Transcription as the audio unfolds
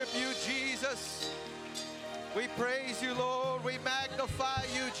We praise you, Lord. We magnify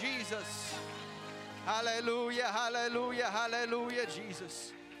you, Jesus. Hallelujah, hallelujah, hallelujah,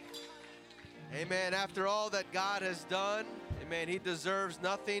 Jesus. Amen. After all that God has done, amen, he deserves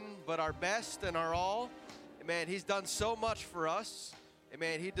nothing but our best and our all. Amen. He's done so much for us.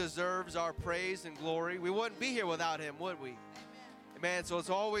 Amen. He deserves our praise and glory. We wouldn't be here without him, would we? Amen. So it's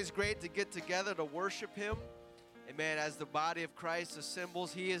always great to get together to worship him. Amen. As the body of Christ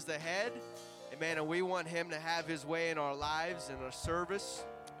assembles, he is the head. Amen. And we want him to have his way in our lives and our service.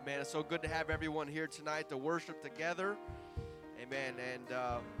 Amen. It's so good to have everyone here tonight to worship together. Amen.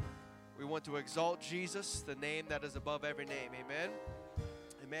 And we want to exalt Jesus, the name that is above every name. Amen.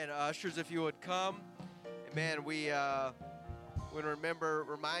 Amen. Ushers, if you would come. Amen. We want to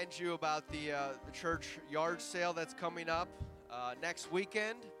remind you about the church yard sale that's coming up next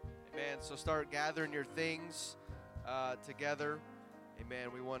weekend. Amen. So start gathering your things together.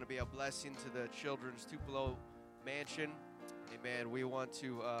 Amen. We want to be a blessing to the children's Tupelo mansion. Amen. We want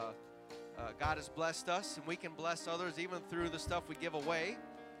to, God has blessed us, and we can bless others even through the stuff we give away.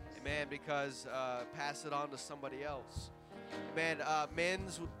 Amen. Because pass it on to somebody else. Amen.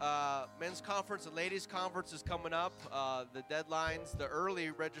 Men's conference and ladies conference is coming up. The deadlines, the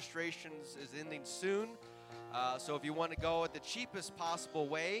early registrations is ending soon. So if you want to go at the cheapest possible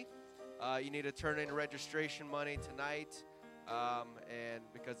way, you need to turn in registration money tonight. And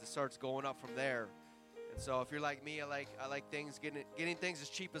because it starts going up from there. And so if you're like me, I like things getting things as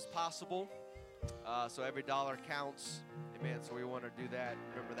cheap as possible. So every dollar counts. Amen. So we want to do that.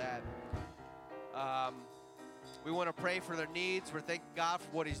 Remember that. We want to pray for their needs. We're thanking God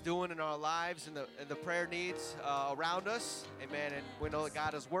for what he's doing in our lives and the prayer needs around us. Amen. And we know that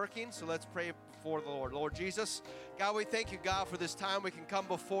God is working. So let's pray before the Lord. Lord Jesus, God, we thank you, God, for this time we can come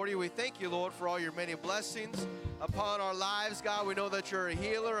before you. We thank you, Lord, for all your many blessings upon our lives. God, we know that you're a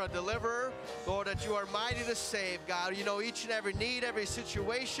healer, a deliverer. Lord, that you are mighty to save. God, you know each and every need, every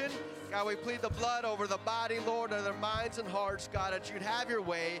situation. God, we plead the blood over the body, Lord, and their minds and hearts, God, that you'd have your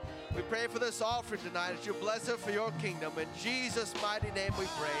way. We pray for this offering tonight, that you bless it for your kingdom. In Jesus' mighty name we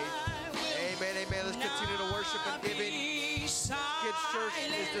pray. Amen, amen. Let's continue to worship and giving. Kids Church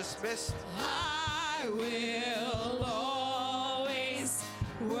is dismissed. I will always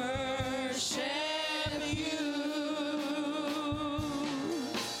worship you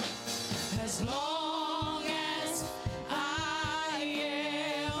as long as I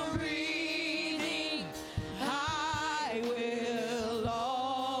am breathing. I will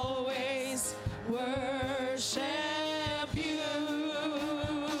always worship you.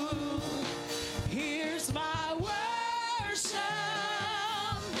 Here's my worship,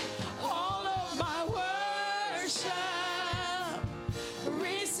 all of my worship.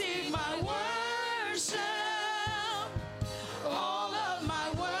 Receive my worship, all of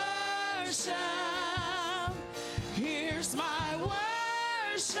my worship. Here's my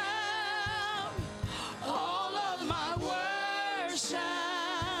worship, all of my worship.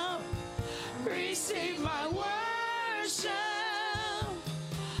 Receive my worship,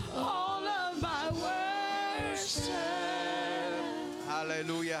 all of my worship.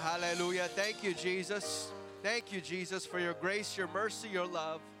 Hallelujah, hallelujah. Thank you, Jesus. Thank you, Jesus, for your grace, your mercy, your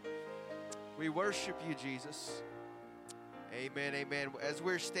love. We worship you, Jesus. Amen, amen. As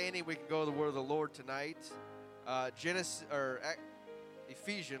we're standing, we can go to the word of the Lord tonight.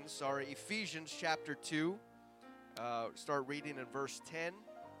 Ephesians chapter 2. Start reading in verse 10.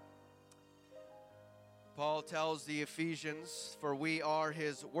 Paul tells the Ephesians, "For we are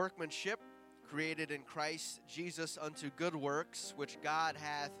his workmanship, created in Christ Jesus unto good works, which God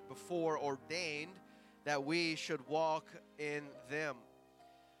hath before ordained that we should walk in them.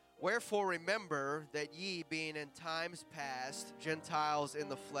 Wherefore remember that ye, being in times past Gentiles in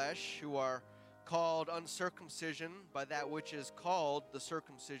the flesh, who are called uncircumcision by that which is called the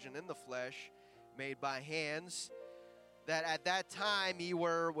circumcision in the flesh, made by hands, that at that time ye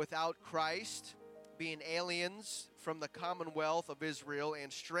were without Christ, being aliens from the commonwealth of Israel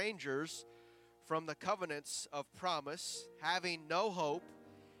and strangers from the covenants of promise, having no hope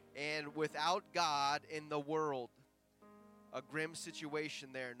and without God in the world." A grim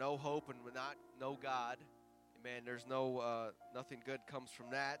situation there. No hope and no God. Amen. There's nothing good comes from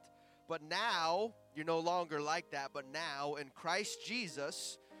that. But now, you're no longer like that. But now, in Christ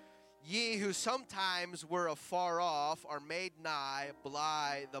Jesus, ye who sometimes were afar off are made nigh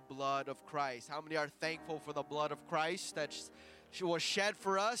by the blood of Christ. How many are thankful for the blood of Christ that was shed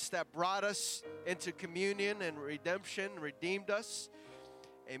for us, that brought us into communion and redemption, redeemed us?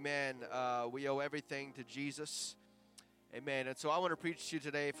 Amen. We owe everything to Jesus. Amen. And so I want to preach to you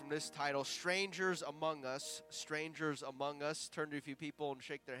today from this title, Strangers Among Us. Strangers Among Us. Turn to a few people and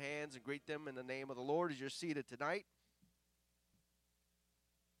shake their hands and greet them in the name of the Lord as you're seated tonight.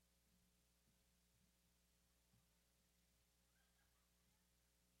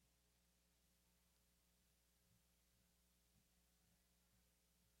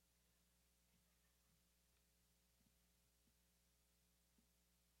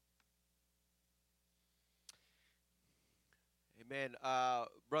 Amen.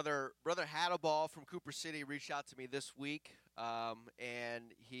 Brother Hadaball from Cooper City reached out to me this week,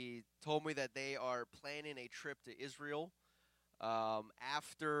 and he told me that they are planning a trip to Israel right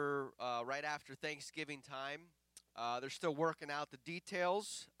after Thanksgiving time. They're still working out the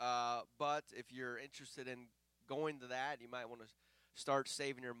details, but if you're interested in going to that, you might want to start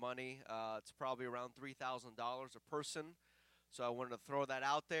saving your money. It's probably around $3,000 a person. So I wanted to throw that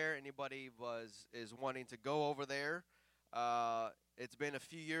out there. Anybody is wanting to go over there. It's been a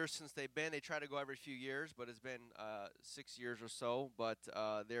few years since they've been. They try to go every few years, but it's been 6 years or so. But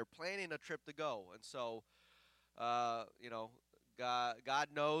they're planning a trip to go, and so God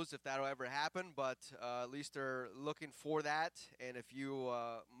knows if that'll ever happen. But at least they're looking for that. And if you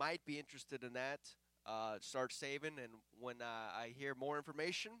might be interested in that, start saving. And when I hear more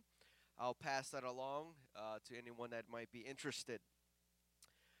information, I'll pass that along to anyone that might be interested.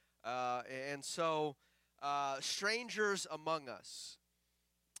 And so. Strangers among us.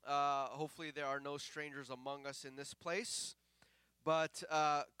 Hopefully there are no strangers among us in this place. But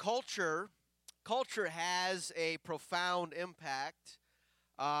culture has a profound impact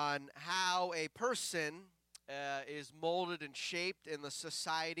on how a person is molded and shaped in the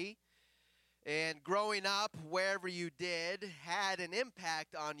society. And growing up, wherever you did, had an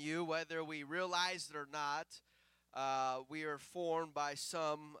impact on you, whether we realized it or not. We are formed by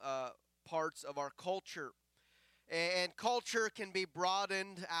some parts of our culture. And culture can be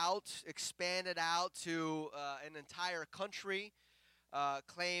broadened out, expanded out to an entire country,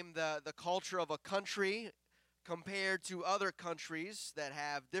 claim the culture of a country compared to other countries that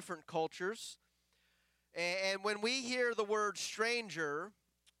have different cultures. And when we hear the word stranger,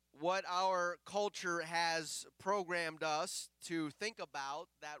 what our culture has programmed us to think about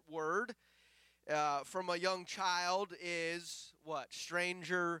that word from a young child is what?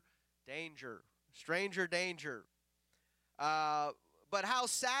 Stranger danger. Stranger danger. But how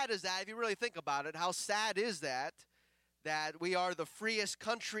sad is that, if you really think about it? How sad is that we are the freest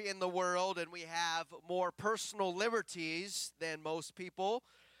country in the world and we have more personal liberties than most people.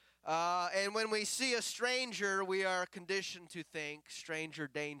 And when we see a stranger, we are conditioned to think stranger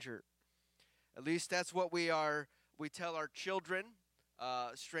danger. At least that's what we tell our children,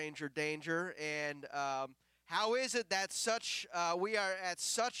 stranger danger. And how is it that we are at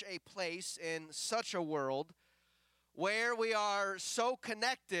such a place in such a world where we are so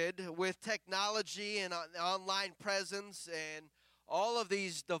connected with technology and online presence and all of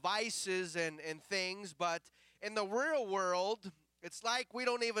these devices and things, but in the real world, it's like we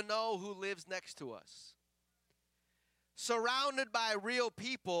don't even know who lives next to us. Surrounded by real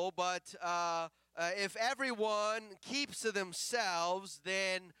people, but if everyone keeps to themselves,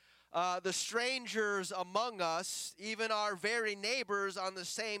 then the strangers among us, even our very neighbors on the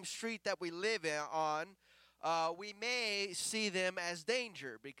same street that we live on, we may see them as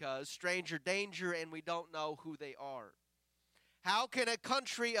danger because stranger danger and we don't know who they are. How can a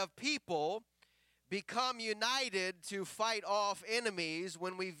country of people become united to fight off enemies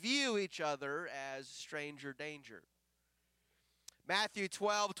when we view each other as stranger danger? Matthew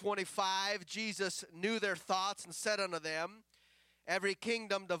 12:25, Jesus knew their thoughts and said unto them, every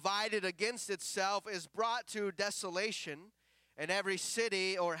kingdom divided against itself is brought to desolation, and every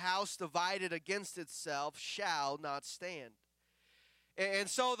city or house divided against itself shall not stand. And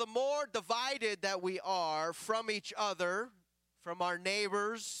so the more divided that we are from each other, from our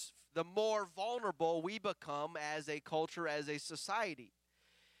neighbors, the more vulnerable we become as a culture, as a society.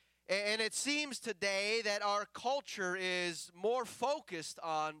 And it seems today that our culture is more focused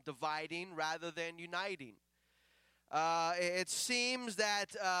on dividing rather than uniting. It seems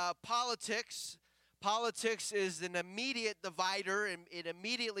that politics is an immediate divider, and it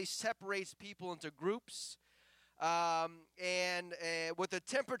immediately separates people into groups. And with the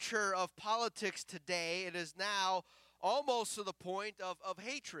temperature of politics today, it is now almost to the point of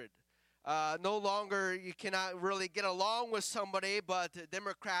hatred. No longer you cannot really get along with somebody, but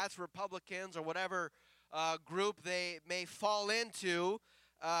Democrats, Republicans, or whatever group they may fall into,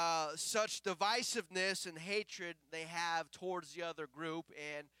 such divisiveness and hatred they have towards the other group.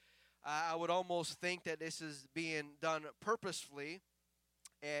 And I would almost think that this is being done purposefully.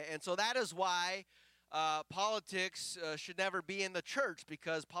 And so that is why politics should never be in the church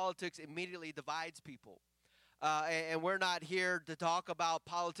because politics immediately divides people. And we're not here to talk about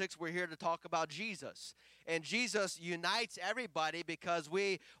politics. We're here to talk about Jesus. And Jesus unites everybody because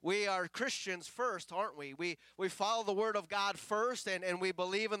we are Christians first, aren't we? We follow the Word of God first, and we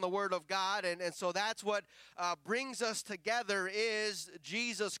believe in the Word of God. And so that's what brings us together is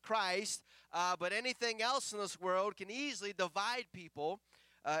Jesus Christ. But anything else in this world can easily divide people.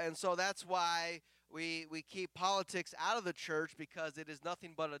 And so that's why we keep politics out of the church, because it is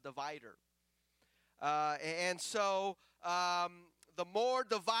nothing but a divider. And so the more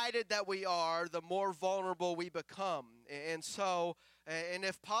divided that we are, the more vulnerable we become. And so, and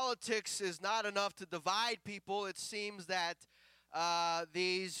if politics is not enough to divide people, it seems that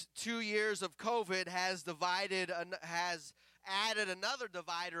these 2 years of COVID has added another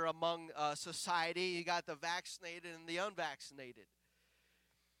divider among society. You got the vaccinated and the unvaccinated.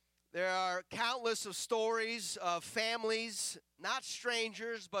 There are countless of stories of families, not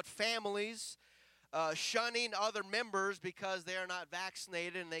strangers, but families, shunning other members because they are not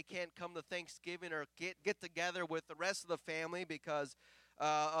vaccinated and they can't come to Thanksgiving or get together with the rest of the family because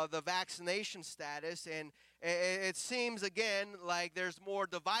of the vaccination status. And it seems, again, like there's more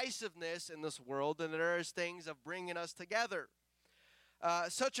divisiveness in this world than there is things of bringing us together.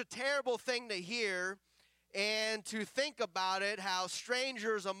 Such a terrible thing to hear and to think about it, how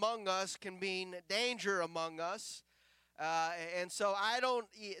strangers among us can mean danger among us. And so I don't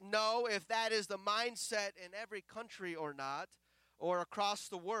know if that is the mindset in every country or not, or across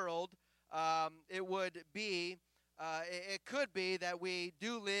the world. It would be, it could be that we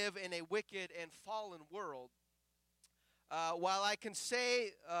do live in a wicked and fallen world. While I can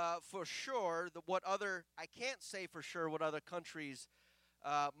say for sure I can't say for sure what other countries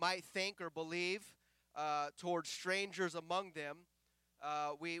might think or believe towards strangers among them.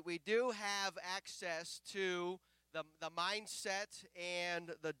 We do have access to the mindset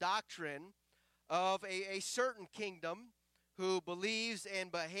and the doctrine of a certain kingdom who believes and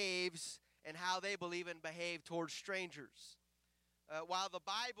behaves and how they believe and behave towards strangers. While the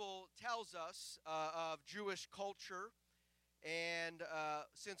Bible tells us of Jewish culture, and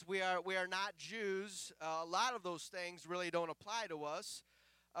since we are not Jews, a lot of those things really don't apply to us.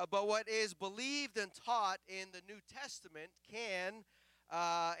 But what is believed and taught in the New Testament can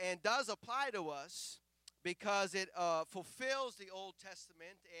and does apply to us, because it fulfills the Old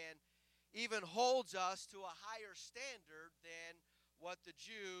Testament and even holds us to a higher standard than what the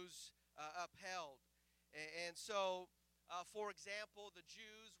Jews upheld. And so, for example, the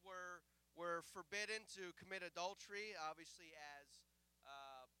Jews were forbidden to commit adultery, obviously as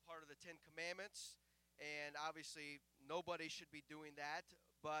part of the Ten Commandments, and obviously nobody should be doing that.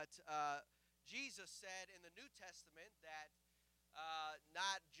 But Jesus said in the New Testament that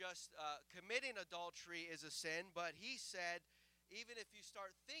not just committing adultery is a sin, but he said even if you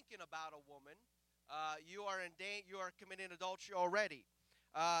start thinking about a woman, you are committing adultery already.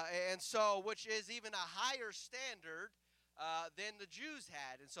 And so, which is even a higher standard than the Jews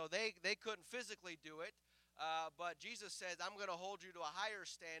had. And so they couldn't physically do it. But Jesus says, I'm going to hold you to a higher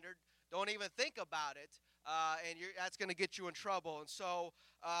standard. Don't even think about it. And that's going to get you in trouble. And so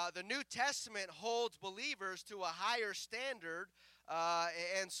the New Testament holds believers to a higher standard.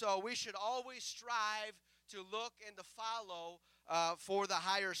 And so we should always strive to look and to follow for the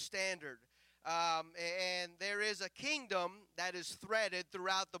higher standard. And there is a kingdom that is threaded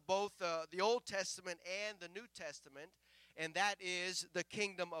throughout both the Old Testament and the New Testament, and that is the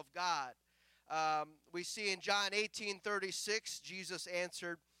kingdom of God. We see in John 18:36, Jesus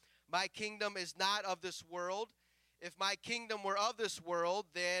answered, "My kingdom is not of this world. If my kingdom were of this world,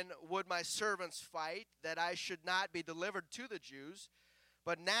 then would my servants fight, that I should not be delivered to the Jews.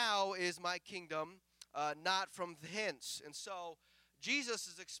 But now is my kingdom not from hence." And so Jesus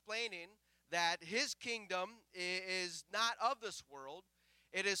is explaining that his kingdom is not of this world.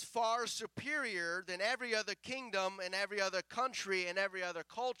 It is far superior than every other kingdom and every other country and every other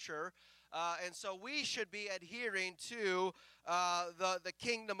culture. And so we should be adhering to the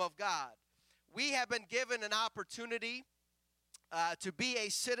kingdom of God. We have been given an opportunity to be a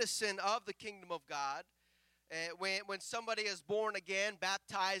citizen of the kingdom of God. When somebody is born again,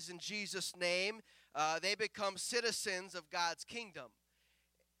 baptized in Jesus' name, they become citizens of God's kingdom.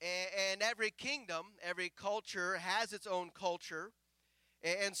 And every kingdom, every culture has its own culture.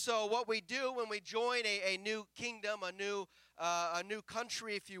 And so what we do when we join a new kingdom, a new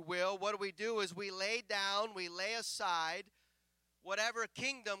country, if you will, what we do is we lay aside whatever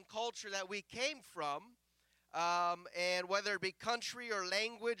kingdom, culture that we came from, and whether it be country or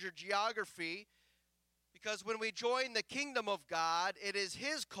language or geography, because when we join the kingdom of God, it is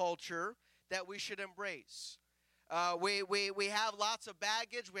his culture that we should embrace. We have lots of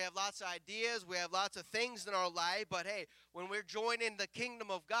baggage, we have lots of ideas, we have lots of things in our life, but hey, when we're joining the kingdom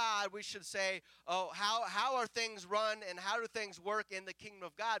of God, we should say, oh, how are things run and how do things work in the kingdom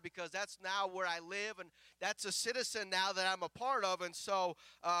of God? Because that's now where I live, and that's a citizen now that I'm a part of. And so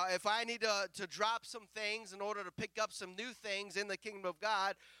if I need to drop some things in order to pick up some new things in the kingdom of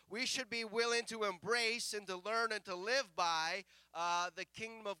God, we should be willing to embrace and to learn and to live by the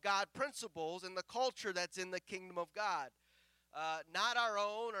kingdom of God principles and the culture that's in the kingdom of God. Not our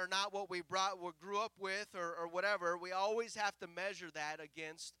own or not what we grew up with or whatever. We always have to measure that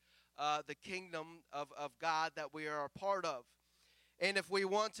against the kingdom of God that we are a part of. And if we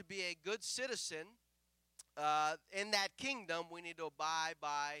want to be a good citizen in that kingdom, we need to abide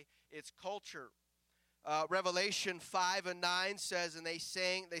by its culture. Revelation 5 and 9 says, and they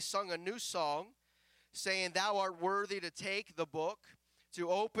sung a new song, saying, "Thou art worthy to take the book, to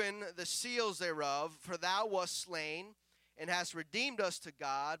open the seals thereof, for thou wast slain, and hast redeemed us to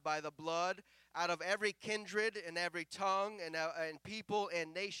God by the blood out of every kindred and every tongue and people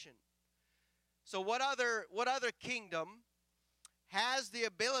and nation." So what other kingdom has the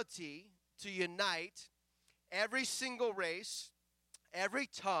ability to unite every single race, every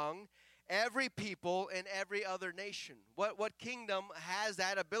tongue, every people, and every other nation? What kingdom has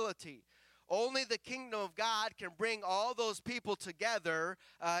that ability? Only the kingdom of God can bring all those people together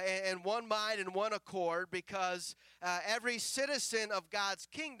in one mind and one accord, because every citizen of God's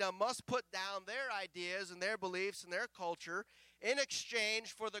kingdom must put down their ideas and their beliefs and their culture in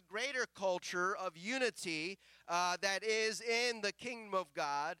exchange for the greater culture of unity that is in the kingdom of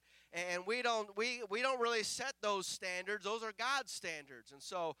God. And we don't really set those standards. Those are God's standards. And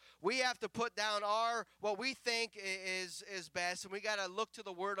so we have to put down what we think is best, and we got to look to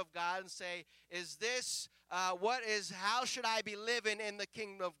the Word of God and say, is this how should I be living in the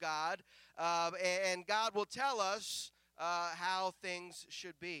kingdom of God? And God will tell us how things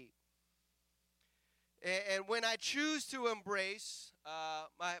should be. And when I choose to embrace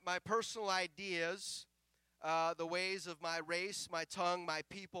my personal ideas, the ways of my race, my tongue, my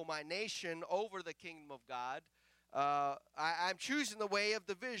people, my nation over the kingdom of God, I'm choosing the way of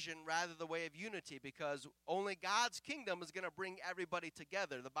division rather than the way of unity, because only God's kingdom is going to bring everybody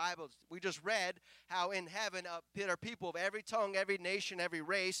together. The Bible, we just read how in heaven there are people of every tongue, every nation, every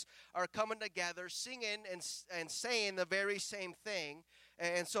race are coming together, singing and saying the very same thing.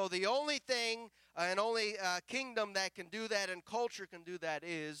 And so the only thing and only kingdom that can do that and culture can do that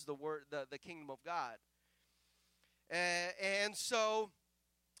is the kingdom of God. And so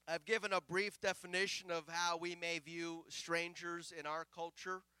I've given a brief definition of how we may view strangers in our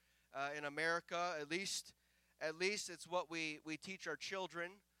culture in America. At least it's what we teach our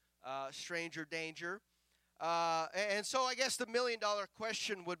children, stranger danger. And so I guess the million-dollar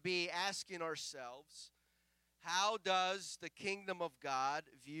question would be asking ourselves, how does the kingdom of God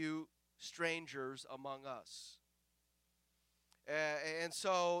view strangers among us? And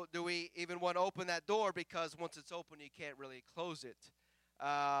so do we even want to open that door? Because once it's open, you can't really close it.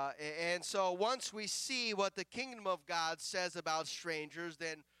 And so once we see what the kingdom of God says about strangers,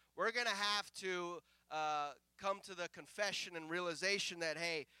 then we're going to have to come to the confession and realization that,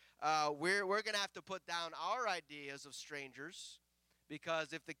 hey, we're going to have to put down our ideas of strangers,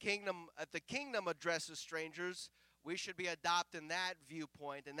 because if the kingdom addresses strangers, we should be adopting that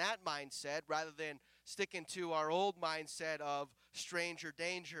viewpoint and that mindset rather than sticking to our old mindset of stranger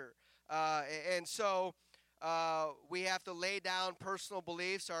danger. And so we have to lay down personal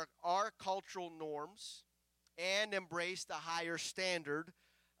beliefs, our cultural norms, and embrace the higher standard.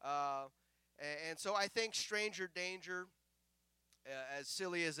 And so I think stranger danger, as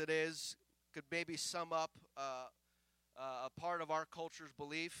silly as it is, could maybe sum up a part of our culture's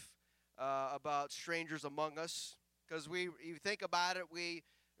belief about strangers among us. Because you think about it,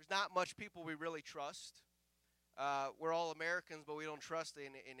 there's not much people we really trust. We're all Americans, but we don't trust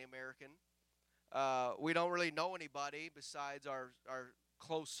any American. We don't really know anybody besides our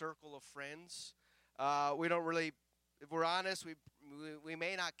close circle of friends. We don't really, if we're honest, we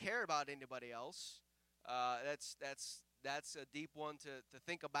may not care about anybody else. That's a deep one to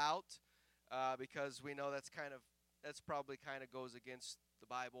think about, because we know that's probably kind of goes against the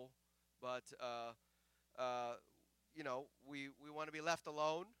Bible. But we want to be left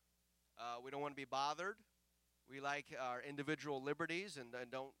alone. We don't want to be bothered. We like our individual liberties, and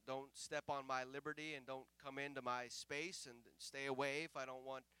don't step on my liberty, and don't come into my space, and stay away if I don't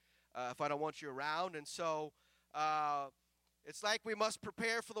want you around. And so it's like we must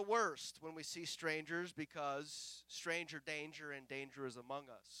prepare for the worst when we see strangers, because stranger danger and danger is among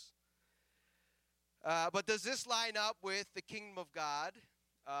us. But does this line up with the kingdom of God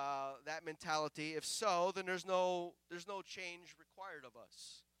that mentality? If so, then there's no change required of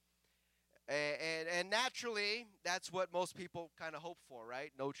us. And naturally, that's what most people kind of hope for,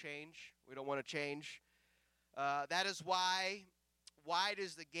 right? No change. We don't want to change. That is why wide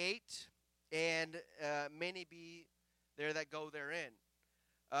is the gate, and many be there that go therein.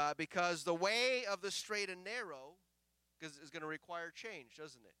 Because the way of the straight and narrow is going to require change,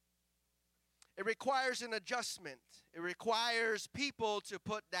 doesn't it? It requires an adjustment. It requires people to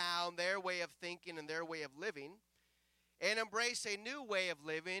put down their way of thinking and their way of living and embrace a new way of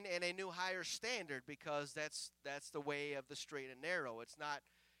living and a new higher standard, because that's the way of the straight and narrow. It's not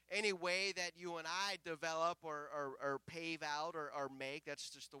any way that you and I develop or pave out or make. That's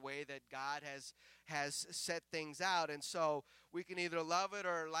just the way that God has set things out. And so we can either love it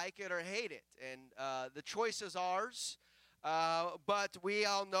or like it or hate it. And the choice is ours. But we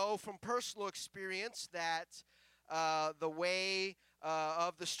all know from personal experience that the way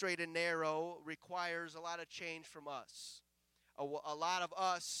of the straight and narrow requires a lot of change from us. A lot of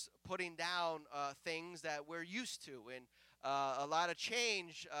us putting down things that we're used to, and a lot of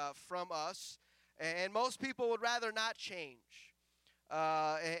change from us. And most people would rather not change.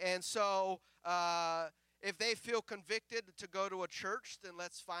 And so if they feel convicted to go to a church, then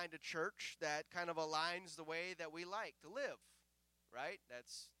let's find a church that kind of aligns the way that we like to live, right?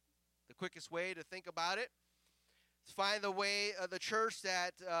 That's the quickest way to think about it. Find the way of the church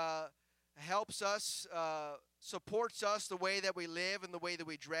that helps us, supports us the way that we live and the way that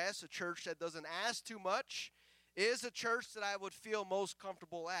we dress. A church that doesn't ask too much is a church that I would feel most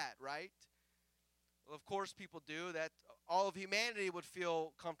comfortable at, right? Well, of course, people do that. All of humanity would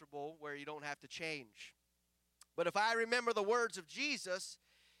feel comfortable where you don't have to change. But if I remember the words of Jesus,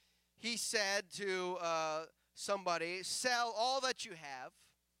 he said to somebody, sell all that you have,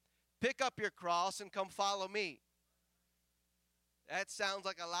 pick up your cross, and come follow me. That sounds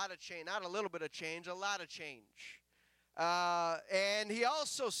like a lot of change. Not a little bit of change, a lot of change. And he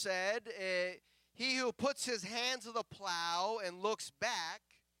also said, he who puts his hand to the plow and looks back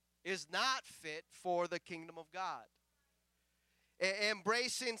is not fit for the kingdom of God.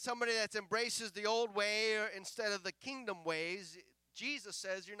 Embracing somebody that embraces the old way instead of the kingdom ways, Jesus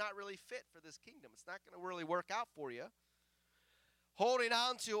says you're not really fit for this kingdom. It's not going to really work out for you. Holding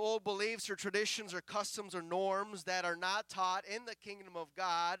on to old beliefs or traditions or customs or norms that are not taught in the kingdom of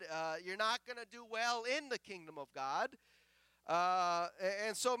God, you're not going to do well in the kingdom of God.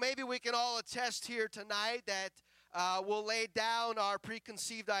 And so maybe we can all attest here tonight that we'll lay down our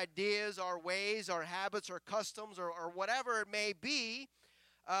preconceived ideas, our ways, our habits, our customs, or whatever it may be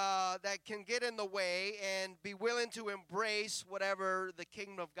that can get in the way, and be willing to embrace whatever the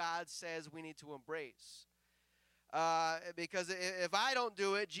kingdom of God says we need to embrace. Because if I don't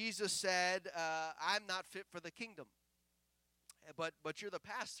do it, Jesus said, I'm not fit for the kingdom. But you're the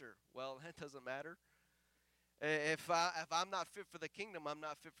pastor. Well, that doesn't matter. If I'm not fit for the kingdom, I'm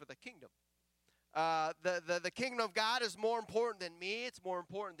not fit for the kingdom. The kingdom of God is more important than me. It's more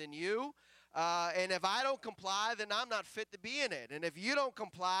important than you. And if I don't comply, then I'm not fit to be in it. And if you don't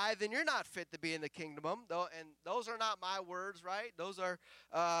comply, then you're not fit to be in the kingdom. And those are not my words, right? Those are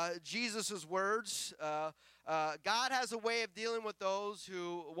Jesus' words. God has a way of dealing with those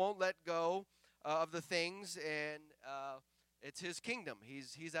who won't let go of the things, and it's his kingdom.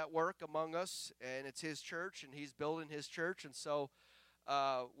 He's at work among us, and it's his church, and he's building his church. And so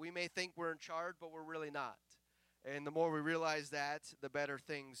we may think we're in charge, but we're really not. And the more we realize that, the better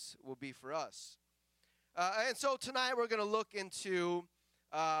things will be for us. And so tonight we're going to look into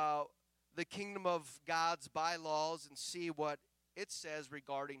the kingdom of God's bylaws and see what it says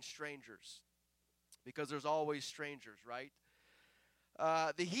regarding strangers. Because there's always strangers, right?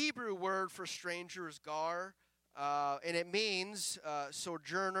 The Hebrew word for stranger is gar, and it means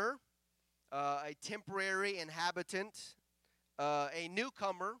sojourner, a temporary inhabitant, a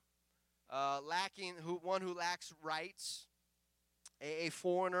newcomer, one who lacks rights, a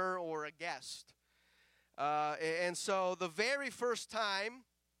foreigner or a guest. And so the very first time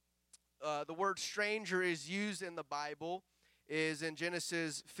the word stranger is used in the Bible is in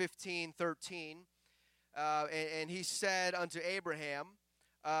Genesis 15:13. And he said unto Abraham,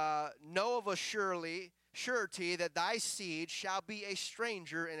 know of a surety that thy seed shall be a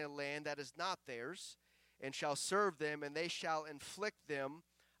stranger in a land that is not theirs, and shall serve them, and they shall afflict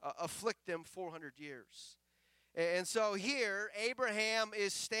them 400 years. And so here, Abraham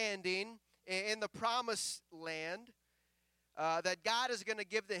is standing in the promised land that God is going to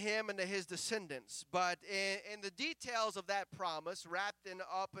give to him and to his descendants. But in the details of that promise, wrapped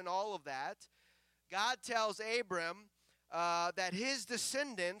up in all of that, God tells Abram that his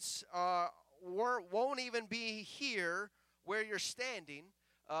descendants won't even be here where you're standing,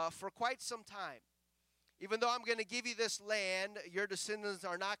 for quite some time. Even though I'm going to give you this land, your descendants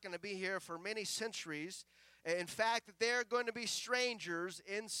are not going to be here for many centuries. In fact, that they're going to be strangers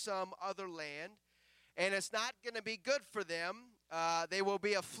in some other land, and it's not going to be good for them. They will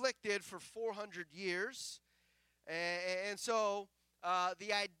be afflicted for 400 years. And so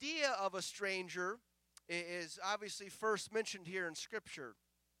the idea of a stranger is obviously first mentioned here in Scripture,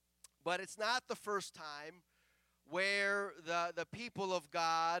 but it's not the first time where the people of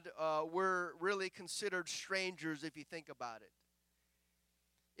God were really considered strangers, if you think about it.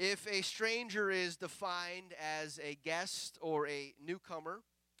 If a stranger is defined as a guest or a newcomer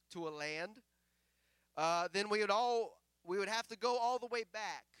to a land, then we would have to go all the way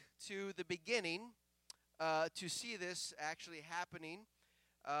back to the beginning to see this actually happening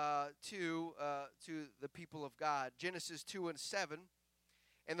to the people of God. Genesis 2:7.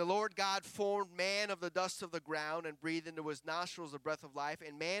 And the Lord God formed man of the dust of the ground and breathed into his nostrils the breath of life,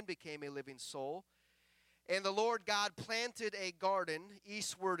 and man became a living soul. And the Lord God planted a garden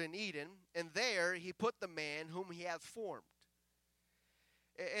eastward in Eden, and there he put the man whom he hath formed.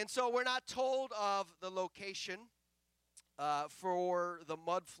 And so we're not told of the location for the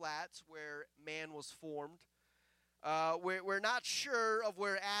mud flats where man was formed. We're not sure of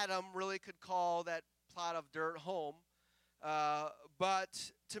where Adam really could call that plot of dirt home.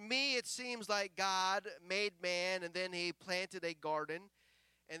 But to me, it seems like God made man, and then he planted a garden.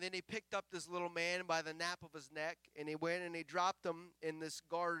 And then he picked up this little man by the nape of his neck, and he went and he dropped him in this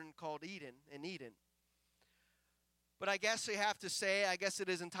garden called Eden, in Eden. But I guess we have to say, I guess it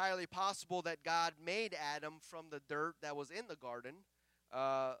is entirely possible that God made Adam from the dirt that was in the garden.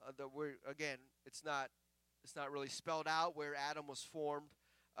 Again, it's not really spelled out where Adam was formed,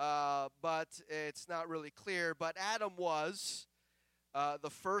 but it's not really clear. But Adam was the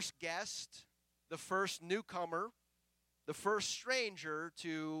first guest, the first newcomer, the first stranger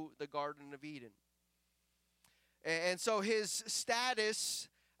to the Garden of Eden. And so his status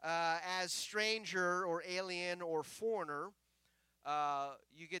as stranger or alien or foreigner,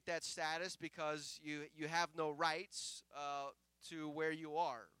 you get that status because you have no rights to where you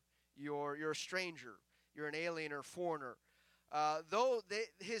are. You're a stranger. You're an alien or foreigner.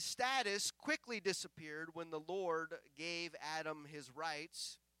 His status quickly disappeared when the Lord gave Adam his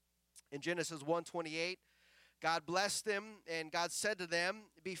rights. In Genesis 1:28, God blessed them, and God said to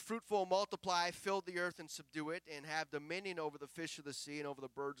them, "Be fruitful, multiply, fill the earth and subdue it, and have dominion over the fish of the sea and over the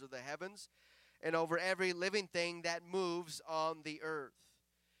birds of the heavens, and over every living thing that moves on the earth."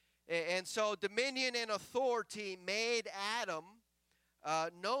 And so dominion and authority made Adam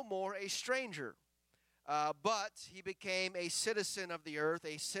no more a stranger. But he became a citizen of the earth,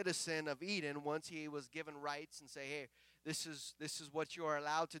 a citizen of Eden, once he was given rights and say, hey, this is what you are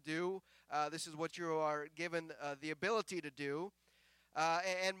allowed to do. This is what you are given the ability to do.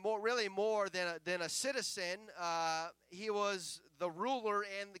 And more than a citizen, he was the ruler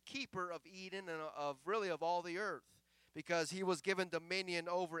and the keeper of Eden and of all the earth, because he was given dominion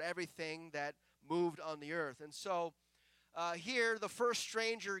over everything that moved on the earth. And so here, the first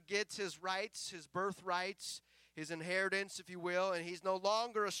stranger gets his rights, his birthrights, his inheritance, if you will, and he's no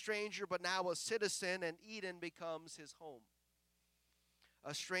longer a stranger, but now a citizen, and Eden becomes his home.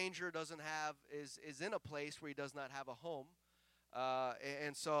 A stranger is in a place where he does not have a home,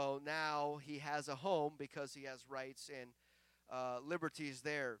 and so now he has a home because he has rights and liberties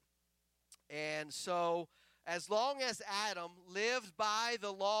there. And so, as long as Adam lived by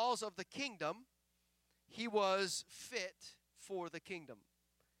the laws of the kingdom, he was fit for the kingdom.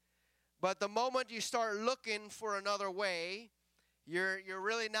 But the moment you start looking for another way, you're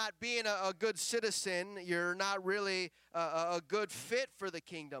really not being a good citizen. You're not really a good fit for the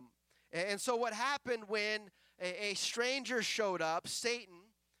kingdom. And so what happened when a stranger showed up,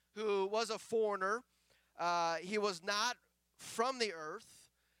 Satan, who was a foreigner, he was not from the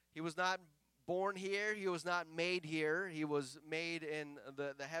earth. He was not born here. He was not made here. He was made in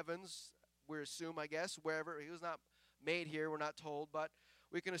the heavens, we assume, I guess, wherever. He was not made here, we're not told, but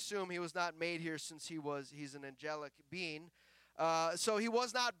we can assume he was not made here since he's an angelic being. So he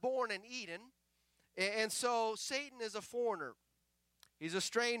was not born in Eden. And so Satan is a foreigner. He's a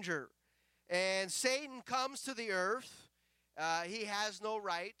stranger. And Satan comes to the earth. He has no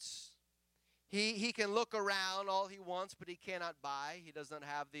rights. He can look around all he wants, but he cannot buy. He doesn't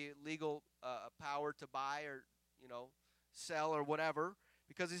have the legal power to buy or, sell or whatever,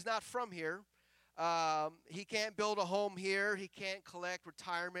 because he's not from here. He can't build a home here. He can't collect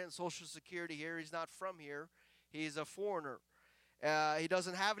retirement and Social Security here. He's not from here. He's a foreigner. He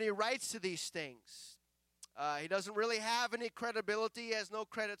doesn't have any rights to these things. He doesn't really have any credibility. He has no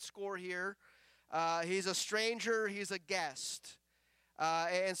credit score here. He's a stranger. He's a guest.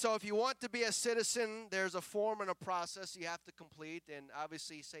 And so if you want to be a citizen, there's a form and a process you have to complete. And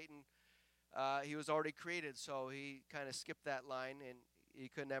obviously Satan, he was already created, so he kind of skipped that line, and he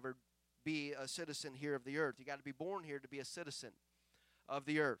could never be a citizen here of the earth. You got to be born here to be a citizen of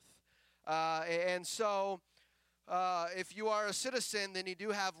the earth. And so if you are a citizen, then you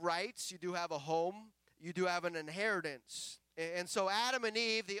do have rights, you do have a home, you do have an inheritance. And so Adam and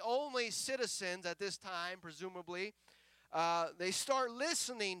Eve, the only citizens at this time, presumably, they start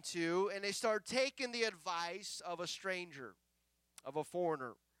listening to and they start taking the advice of a stranger, of a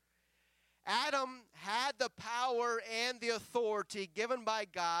foreigner. Adam had the power and the authority given by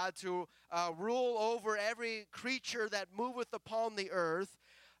God to rule over every creature that moveth upon the earth.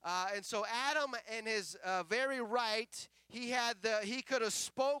 And so Adam, in his very right, he could have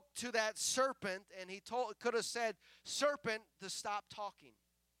spoke to that serpent, and he could have said, "Serpent, to stop talking."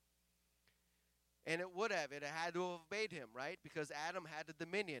 And it would have. It had to have obeyed him, right? Because Adam had the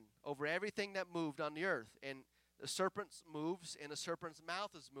dominion over everything that moved on the earth. And the serpent moves, and the serpent's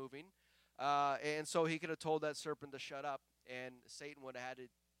mouth is moving. And so he could have told that serpent to shut up, and Satan would have had to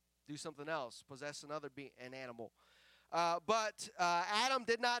do something else, possess an animal. But Adam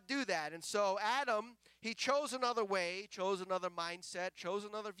did not do that. And so Adam, he chose another way, chose another mindset, chose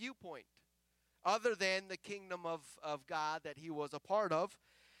another viewpoint other than the kingdom of God that he was a part of.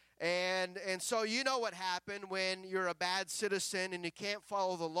 And so you know what happened when you're a bad citizen and you can't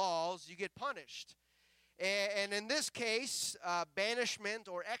follow the laws, you get punished. And in this case, banishment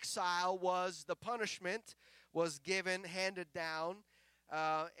or exile was the punishment, was given, handed down.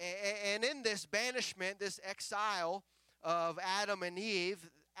 And in this banishment, this exile of Adam and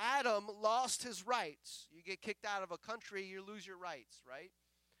Eve, Adam lost his rights. You get kicked out of a country, you lose your rights, right?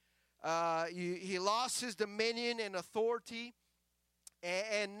 He lost his dominion and authority.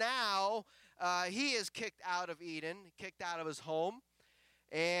 And now he is kicked out of Eden, kicked out of his home.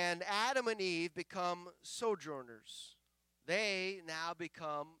 And Adam and Eve become sojourners. They now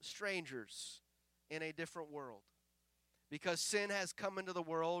become strangers in a different world. Because sin has come into the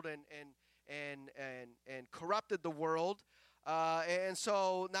world and corrupted the world. And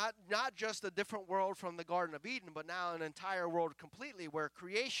so not just a different world from the Garden of Eden, but now an entire world completely where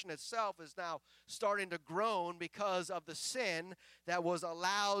creation itself is now starting to groan because of the sin that was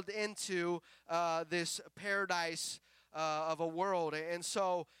allowed into this paradise of a world. And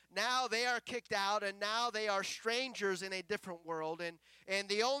so now they are kicked out, and now they are strangers in a different world. And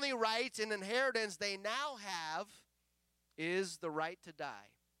the only rights and inheritance they now have is the right to die.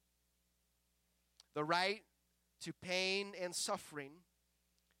 The right to pain and suffering,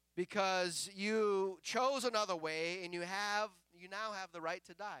 because you chose another way, and you now have the right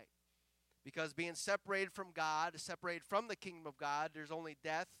to die. Because being separated from God, separated from the kingdom of God, there's only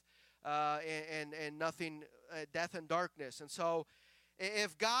death and nothing, death and darkness. And so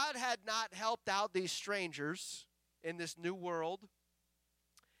if God had not helped out these strangers in this new world,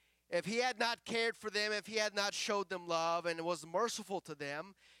 if he had not cared for them, if he had not showed them love and was merciful to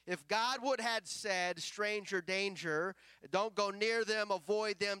them, if God would have said, stranger danger, don't go near them,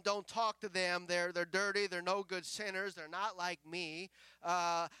 avoid them, don't talk to them, they're dirty, they're no good sinners, they're not like me,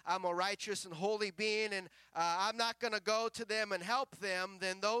 I'm a righteous and holy being, and I'm not going to go to them and help them,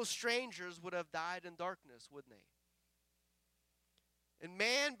 then those strangers would have died in darkness, wouldn't they? And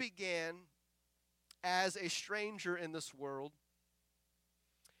man began as a stranger in this world.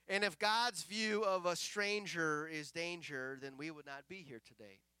 And if God's view of a stranger is danger, then we would not be here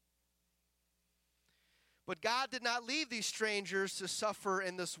today. But God did not leave these strangers to suffer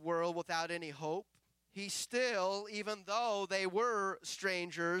in this world without any hope. He still, even though they were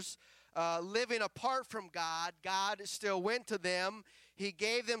strangers, living apart from God, God still went to them. He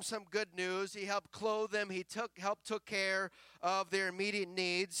gave them some good news. He helped clothe them. He took care of their immediate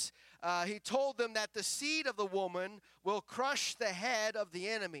needs. He told them that the seed of the woman will crush the head of the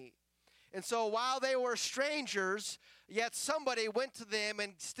enemy. And so while they were strangers, yet somebody went to them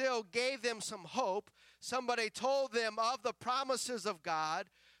and still gave them some hope. Somebody told them of the promises of God.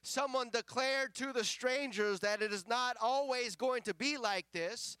 Someone declared to the strangers that it is not always going to be like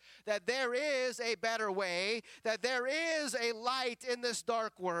this, that there is a better way, that there is a light in this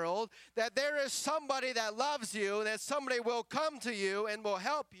dark world, that there is somebody that loves you, that somebody will come to you and will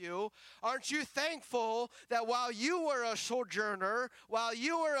help you. Aren't you thankful that while you were a sojourner, while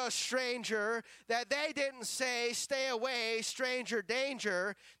you were a stranger, that they didn't say, stay away, stranger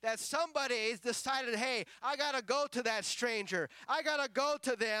danger, that somebody decided, hey, I got to go to that stranger. I got to go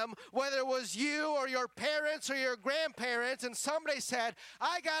to them. them, whether it was you or your parents or your grandparents, and somebody said,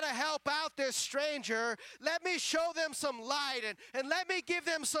 I got to help out this stranger. Let me show them some light and let me give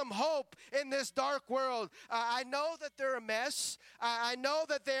them some hope in this dark world. I know that they're a mess. I know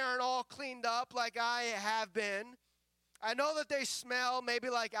that they aren't all cleaned up like I have been. I know that they smell maybe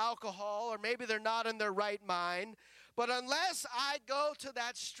like alcohol, or maybe they're not in their right mind. But unless I go to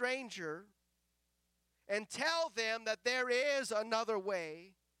that stranger and tell them that there is another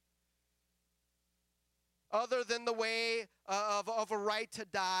way, other than the way of a right to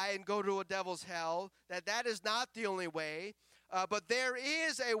die and go to a devil's hell, that is not the only way. But there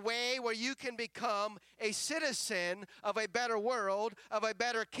is a way where you can become a citizen of a better world, of a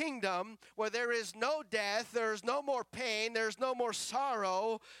better kingdom, where there is no death, there is no more pain, there's no more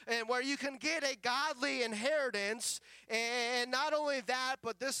sorrow, and where you can get a godly inheritance. And not only that,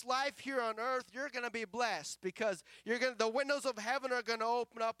 but this life here on earth, you're going to be blessed, because the windows of heaven are going to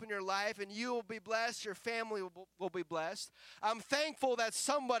open up in your life, and you will be blessed, your family will be blessed. I'm thankful that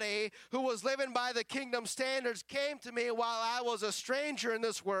somebody who was living by the kingdom standards came to me while I was a stranger in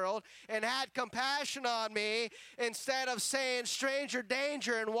this world and had compassion on me, instead of saying stranger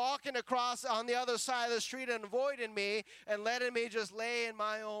danger and walking across on the other side of the street and avoiding me and letting me just lay in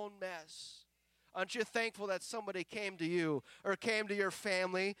my own mess. Aren't you thankful that somebody came to you or came to your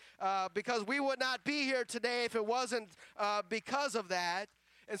family? Because we would not be here today if it wasn't because of that.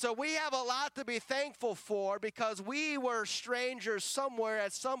 And so we have a lot to be thankful for, because we were strangers somewhere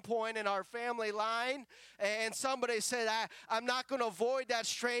at some point in our family line, and somebody said, I'm not going to avoid that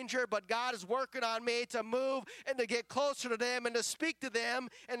stranger, but God is working on me to move and to get closer to them and to speak to them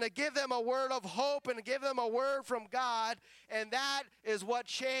and to give them a word of hope and to give them a word from God. And that is what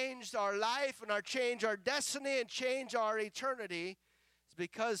changed our life and changed our destiny and changed our eternity. It's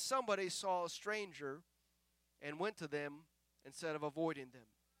because somebody saw a stranger and went to them instead of avoiding them.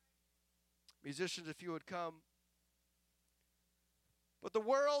 Musicians, if you would come. But the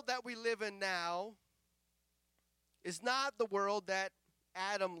world that we live in now is not the world that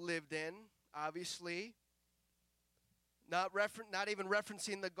Adam lived in, obviously. Not even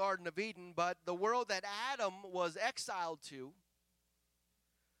referencing the Garden of Eden, but the world that Adam was exiled to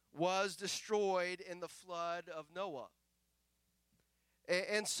was destroyed in the flood of Noah.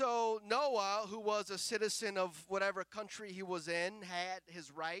 And so Noah, who was a citizen of whatever country he was in, had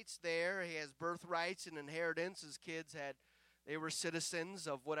his rights there. He has birthrights and inheritance. His kids they were citizens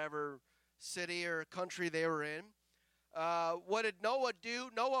of whatever city or country they were in. What did Noah do?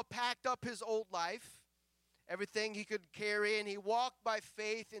 Noah packed up his old life, everything he could carry, and he walked by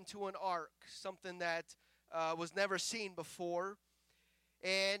faith into an ark, something that was never seen before.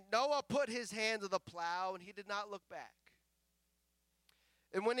 And Noah put his hand to the plow, and he did not look back.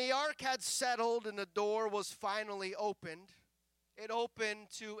 And when the ark had settled and the door was finally opened, it opened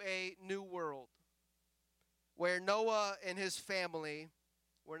to a new world where Noah and his family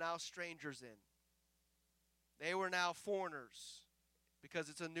were now strangers in. They were now foreigners, because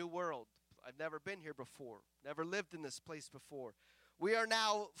it's a new world. I've never been here before, never lived in this place before. We are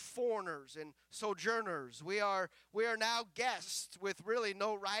now foreigners and sojourners. We are now guests with really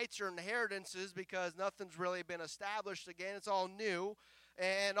no rights or inheritances, because nothing's really been established again. It's all new.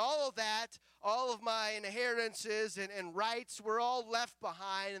 And all of that, all of my inheritances and rights were all left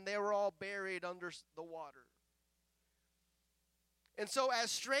behind, and they were all buried under the water. And so as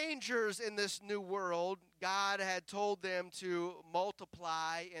strangers in this new world, God had told them to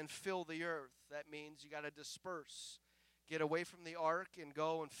multiply and fill the earth. That means you got to disperse. Get away from the ark and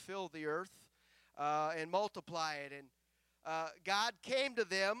go and fill the earth and multiply it. And God came to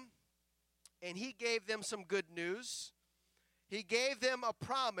them, and he gave them some good news. He gave them a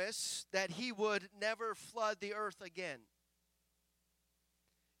promise that he would never flood the earth again.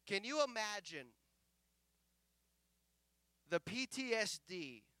 Can you imagine the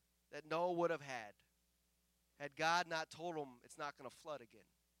PTSD that Noah would have had God not told him it's not going to flood again?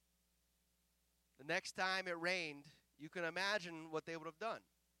 The next time it rained, you can imagine what they would have done.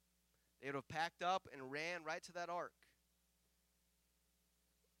 They would have packed up and ran right to that ark.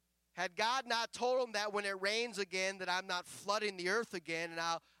 Had God not told them that when it rains again, that I'm not flooding the earth again, and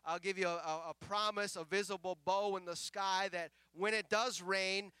I'll give you a promise, a visible bow in the sky, that when it does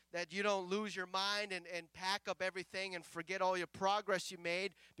rain, that you don't lose your mind and pack up everything and forget all your progress you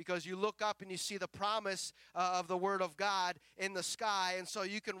made, because you look up and you see the promise of the Word of God in the sky. And so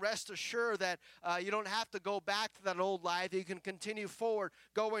you can rest assured that you don't have to go back to that old life. You can continue forward,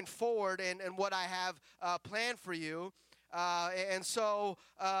 going forward in what I have planned for you. And so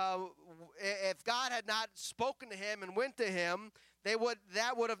if God had not spoken to him and went to him, that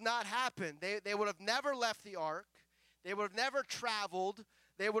would have not happened. They would have never left the ark. They would have never traveled.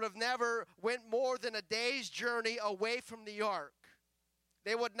 they would have never went more than a day's journey away from the ark.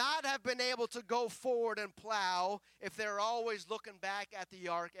 They would not have been able to go forward and plow if they were always looking back at the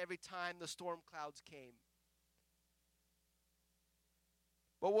ark every time the storm clouds came.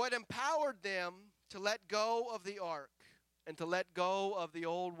 But what empowered them to let go of the ark and to let go of the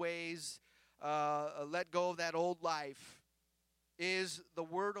old ways, let go of that old life, is the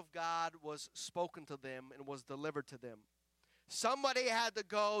word of God was spoken to them and was delivered to them. Somebody had to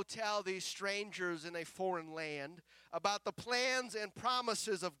go tell these strangers in a foreign land about the plans and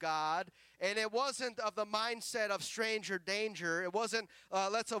promises of God. And it wasn't of the mindset of stranger danger. It wasn't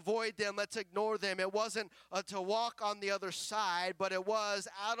let's avoid them, let's ignore them. It wasn't to walk on the other side, but it was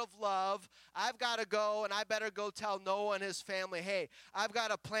out of love. I've got to go, and I better go tell Noah and his family, hey, I've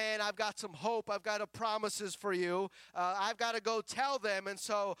got a plan, I've got some hope, I've got a promises for you. I've got to go tell them. And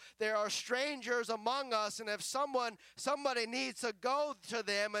so there are strangers among us, and if somebody needs to go to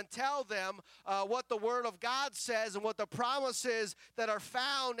them and tell them what the Word of God says and what the promises that are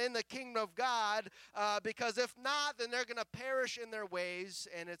found in the kingdom of God, because if not, then they're going to perish in their ways.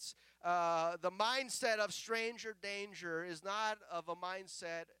 And it's the mindset of stranger danger is not of a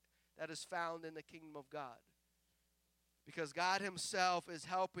mindset that is found in the kingdom of God, because God himself is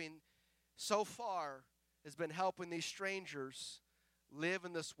helping, so far has been helping these strangers live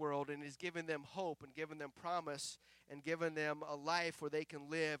in this world, and he's giving them hope and giving them promise and giving them a life where they can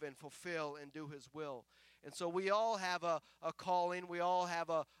live and fulfill and do his will. And so we all have a calling. We all have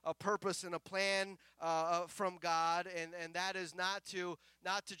a purpose and a plan from God, and that is not to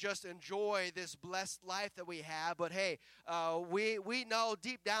just enjoy this blessed life that we have, but hey, we know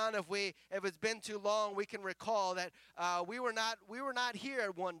deep down, if it's been too long, we can recall that we were not here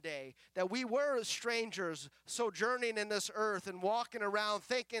one day, that we were strangers sojourning in this earth and walking around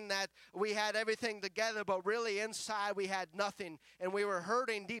thinking that we had everything together, but really inside we had nothing, and we were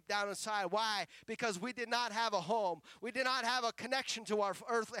hurting deep down inside. Why? Because we did not have a home. We did not have a connection to our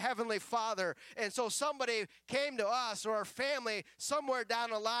heavenly Father. And so somebody came to us, or our family somewhere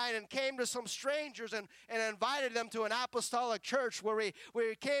down the line, and came to some strangers and invited them to an apostolic church where we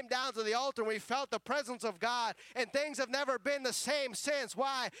came down to the altar and we felt the presence of God, and things have never been the same since.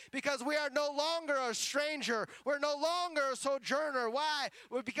 Why? Because we are no longer a stranger. We're no longer a sojourner. Why?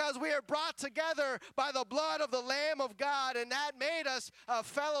 Because we are brought together by the blood of the Lamb of God, and that made us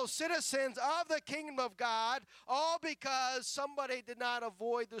fellow citizens of the kingdom of God, all because somebody did not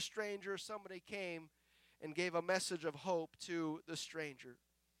avoid the stranger. Somebody came and gave a message of hope to the stranger.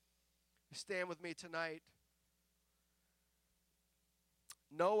 Stand with me tonight.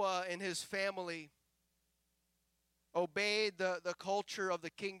 Noah and his family obeyed the culture of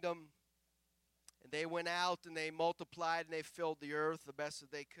the kingdom, and they went out and they multiplied and they filled the earth the best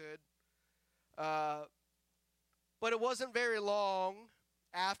that they could. But it wasn't very long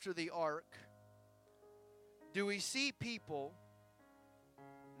after the ark do we see people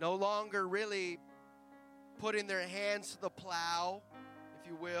no longer really putting their hands to the plow, if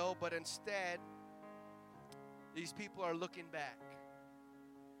you will, but instead these people are looking back.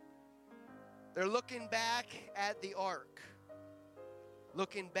 They're looking back at the ark,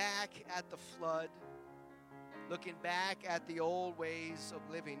 looking back at the flood, looking back at the old ways of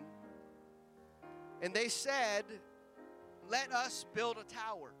living. And they said, let us build a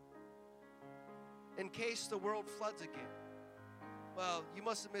tower in case the world floods again. Well, you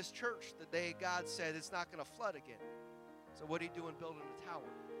must have missed church the day God said it's not going to flood again. So what are you doing building a tower?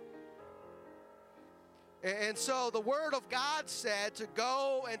 And so the word of God said to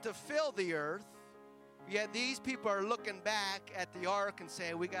go and to fill the earth. Yet these people are looking back at the ark and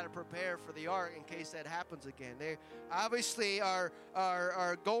saying, we got to prepare for the ark in case that happens again. They obviously are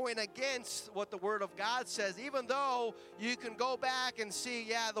going against what the Word of God says, even though you can go back and see,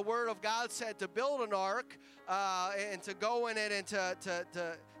 yeah, the Word of God said to build an ark and to go in it and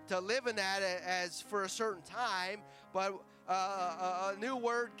to live in that as for a certain time. But a new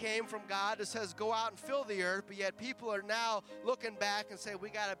word came from God that says go out and fill the earth, but yet people are now looking back and say,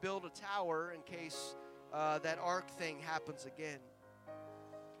 we got to build a tower in case that ark thing happens again.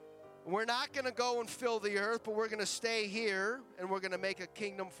 We're not going to go and fill the earth, but we're going to stay here and we're going to make a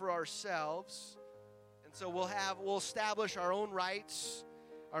kingdom for ourselves. And so we'll establish our own rights,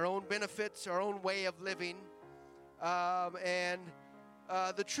 our own benefits, our own way of living. And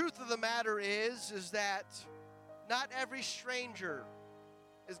the truth of the matter is that not every stranger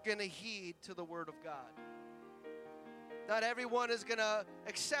is going to heed to the Word of God. Not everyone is going to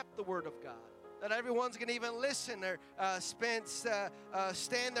accept the Word of God. Not everyone's going to even listen or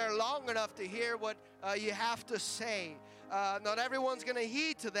stand there long enough to hear what you have to say. Not everyone's going to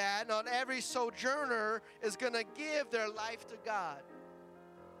heed to that. Not every sojourner is going to give their life to God.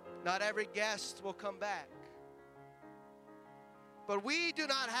 Not every guest will come back. But we do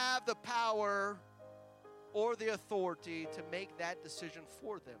not have the power or the authority to make that decision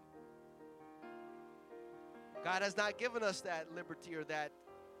for them. God has not given us that liberty or that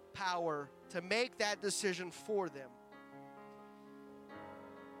power to make that decision for them.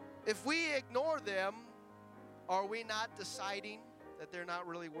 If we ignore them, are we not deciding that they're not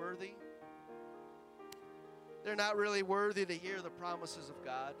really worthy? They're not really worthy to hear the promises of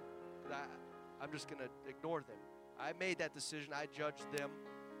God. I'm just going to ignore them. I made that decision. I judged them.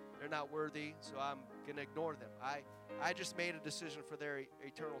 They're not worthy, so I'm going to ignore them. I just made a decision for their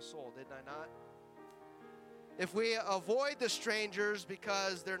eternal soul, didn't I not? If we avoid the strangers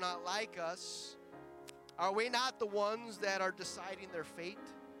because they're not like us, are we not the ones that are deciding their fate?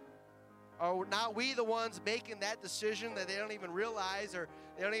 Are not we the ones making that decision that they don't even realize, or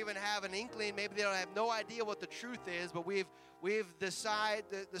they don't even have an inkling? Maybe they don't have no idea what the truth is, but we've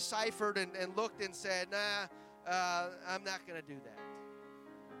deciphered and looked and said, I'm not going to do that.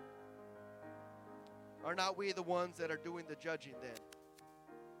 Are not we the ones that are doing the judging then?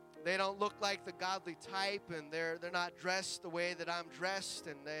 They don't look like the godly type, and they're not dressed the way that I'm dressed,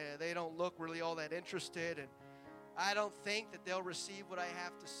 and they don't look really all that interested, and I don't think that they'll receive what I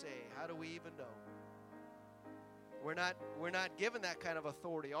have to say. How do we even know? We're not given that kind of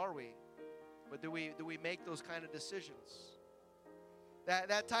authority, are we? But do we make those kind of decisions?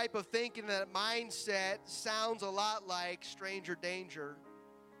 That type of thinking, that mindset sounds a lot like stranger danger,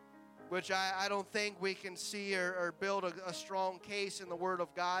 which I don't think we can see or build a strong case in the Word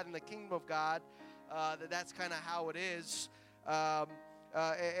of God and the kingdom of God, that's kind of how it is.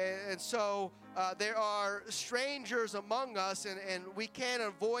 So there are strangers among us, and we can't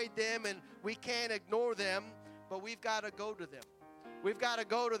avoid them, and we can't ignore them, but we've got to go to them. We've got to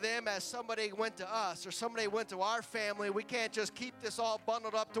go to them as somebody went to us or somebody went to our family. We can't just keep this all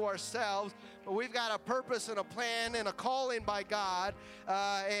bundled up to ourselves, but we've got a purpose and a plan and a calling by God.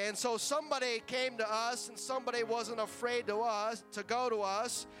 And so somebody came to us, and somebody wasn't afraid to go to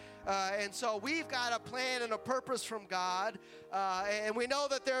us. And so we've got a plan and a purpose from God, and we know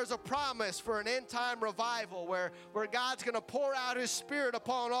that there's a promise for an end-time revival where God's going to pour out His Spirit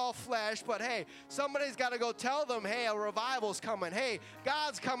upon all flesh. But hey, somebody's got to go tell them, hey, a revival's coming. Hey,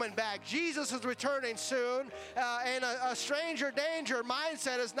 God's coming back. Jesus is returning soon, and a stranger danger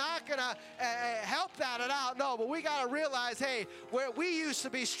mindset is not going to help that out. No, but we got to realize, hey, we used to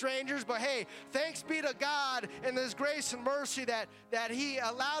be strangers, but hey, thanks be to God in His grace and mercy that He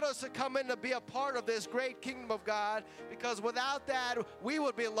allowed us to come in to be a part of this great kingdom of God, because without that, we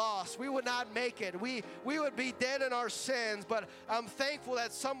would be lost. We would not make it. We would be dead in our sins. But I'm thankful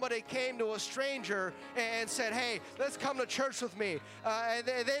that somebody came to a stranger and said, hey, let's come to church with me. And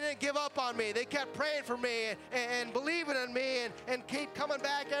they didn't give up on me. They kept praying for me and believing in me and keep coming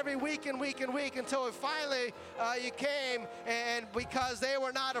back every week and week and week until finally you came, and because they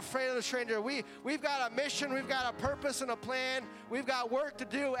were not afraid of the stranger. We've got a mission. We've got a purpose and a plan. We've got work to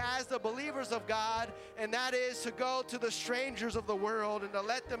do as the believers of God, and that is to go to the strangers of the world and to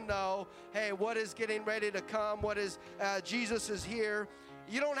let them know, hey, what is getting ready to come, what is Jesus is here.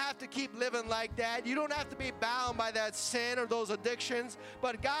 You don't have to keep living like that. You don't have to be bound by that sin or those addictions,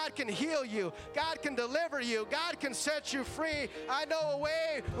 but God can heal you. God can deliver you. God can set you free. I know a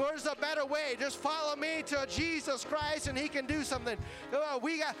way. Where's a better way? Just follow me to Jesus Christ, and He can do something.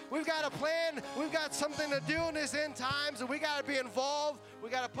 We've got a plan. We've got something to do in these end times, and we got to be involved. We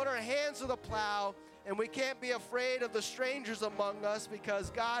got to put our hands to the plow, and we can't be afraid of the strangers among us, because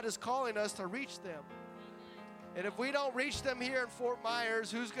God is calling us to reach them. And if we don't reach them here in Fort Myers,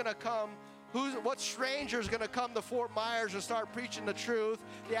 who's going to come? What stranger is going to come to Fort Myers and start preaching the truth,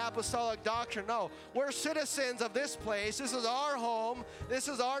 the apostolic doctrine? No, we're citizens of this place. This is our home. This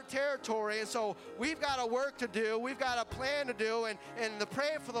is our territory. And so we've got a work to do. We've got a plan to do, and to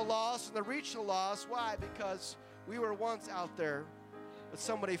pray for the lost and to reach the lost. Why? Because we were once out there, but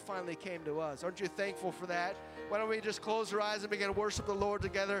somebody finally came to us. Aren't you thankful for that? Why don't we just close our eyes and begin to worship the Lord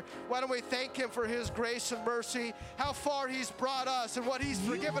together? Why don't we thank Him for His grace and mercy, how far He's brought us and what He's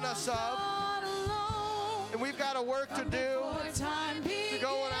forgiven us of. And we've got a work to do to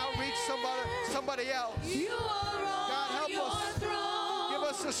go and outreach somebody else. God, help us. Give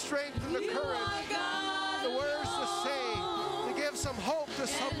us the strength and the courage, the words to say, to give some hope to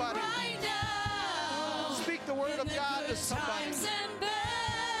somebody. Speak the word of God to somebody. The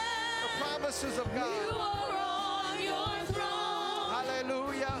promises of God.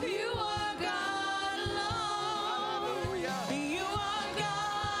 Hallelujah. You are God alone. Hallelujah. You are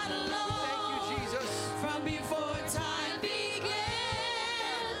God alone. Thank you, Jesus. From before time began,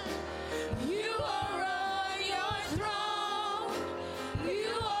 you are on your throne.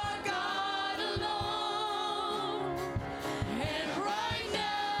 You are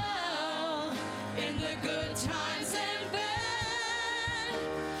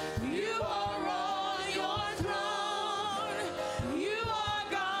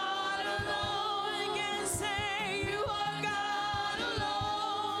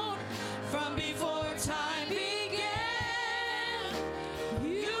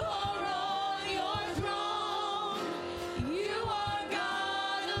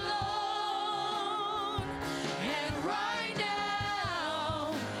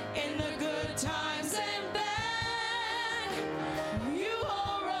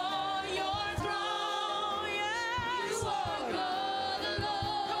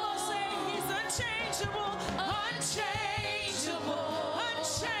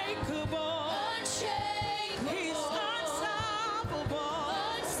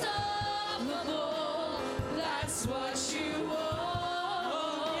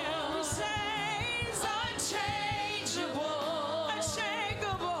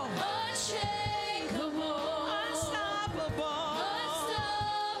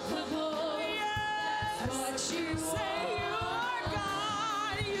But you say you are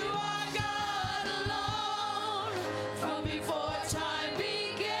God, you are God alone. From before time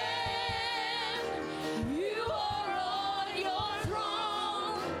began, you are on your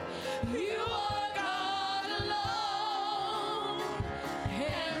throne. You are God alone.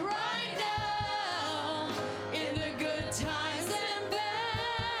 And right now, in the good times and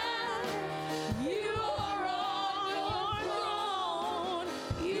bad, you are on your throne.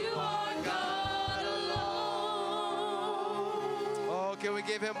 You are God alone. Oh, can we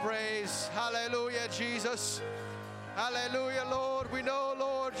give him praise? Hallelujah, Jesus. Hallelujah, Lord. We know,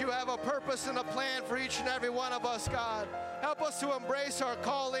 Lord, you have a purpose and a plan for each and every one of us, God. Help us to embrace our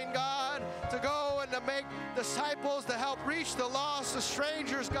calling, God, to go and to make disciples, to help reach the lost, the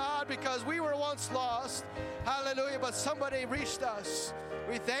strangers, God, because we were once lost. Hallelujah, but somebody reached us.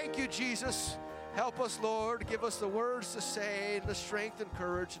 We thank you, Jesus. Help us, Lord. Give us the words to say, and the strength and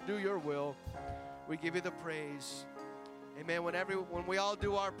courage to do your will. We give you the praise. Amen. When we all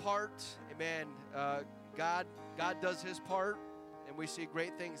do our part, amen, God does his part, and we see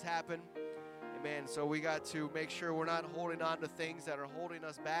great things happen. Amen. So we got to make sure we're not holding on to things that are holding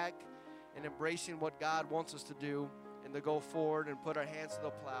us back, and embracing what God wants us to do, and to go forward and put our hands to the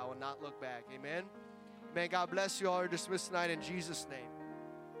plow and not look back. Amen. Amen. God bless you all. You're dismissed tonight in Jesus' name.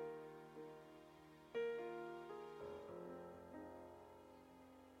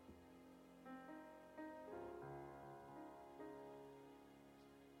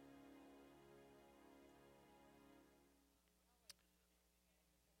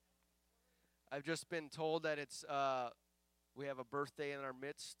 I've just been told that we have a birthday in our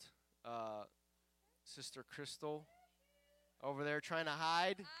midst. Sister Crystal over there trying to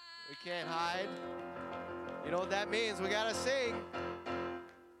hide. We can't hide. You know what that means? We got to sing.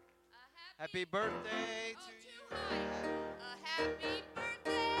 Happy birthday to you. A happy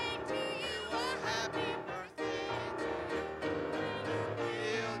birthday to you. A happy birthday to you.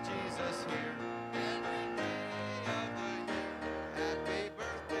 Feel Jesus here every day of the year. Happy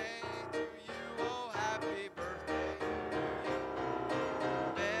birthday to you. Oh, happy birthday to you.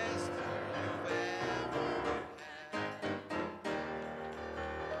 Best year you've ever had.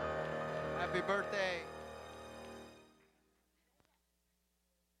 Happy birthday.